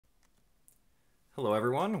Hello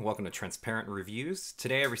everyone, welcome to Transparent Reviews.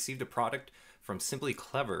 Today I received a product from Simply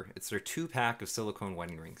Klever. It's their 2-pack of silicone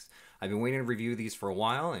wedding rings. I've been waiting to review these for a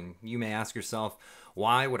while, and you may ask yourself,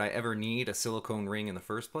 why would I ever need a silicone ring in the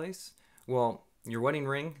first place? Well, your wedding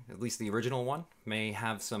ring, at least the original one, may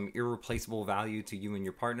have some irreplaceable value to you and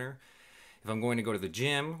your partner. If I'm going to go to the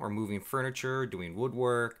gym or moving furniture, doing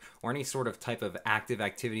woodwork, or any sort of type of active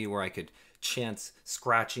activity where I could chance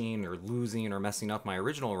scratching or losing or messing up my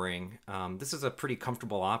original ring, this is a pretty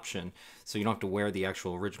comfortable option, so you don't have to wear the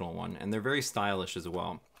actual original one. And they're very stylish as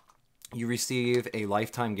well. You receive a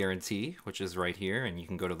lifetime guarantee, which is right here, and you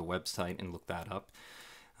can go to the website and look that up.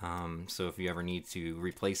 So if you ever need to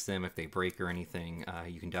replace them, if they break or anything,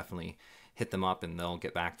 you can definitely hit them up and they'll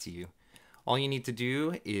get back to you. All you need to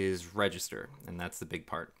do is register, and that's the big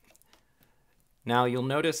part. Now you'll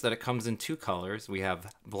notice that it comes in 2 colors. We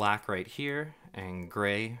have black right here and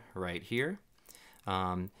gray right here.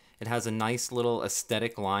 It has a nice little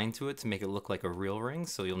aesthetic line to it to make it look like a real ring,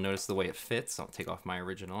 so you'll notice the way it fits. I'll take off my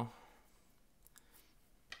original.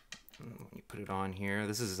 When you put it on here,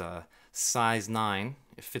 this is a size 9.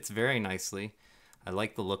 It fits very nicely. I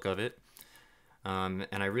like the look of it. And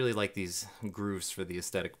I really like these grooves for the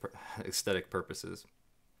aesthetic purposes.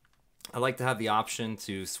 I like to have the option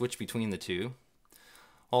to switch between the two.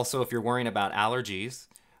 Also, if you're worrying about allergies,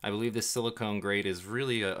 I believe this silicone grade is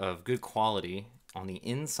really of good quality on the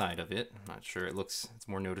inside of it. I'm not sure, it's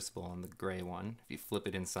more noticeable on the gray one. If you flip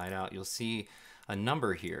it inside out, you'll see a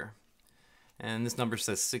number here. And this number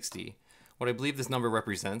says 60. What I believe this number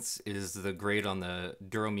represents is the grade on the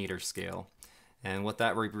durometer scale. And what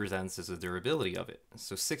that represents is the durability of it.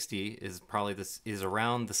 So 60 is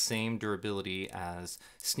around the same durability as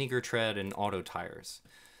sneaker tread and auto tires.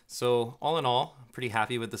 So all in all, I'm pretty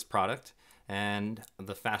happy with this product and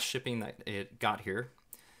the fast shipping that it got here.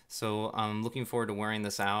 So I'm looking forward to wearing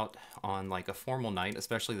this out on like a formal night,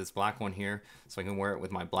 especially this black one here, so I can wear it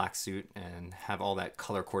with my black suit and have all that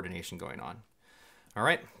color coordination going on. All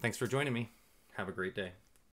right, thanks for joining me. Have a great day.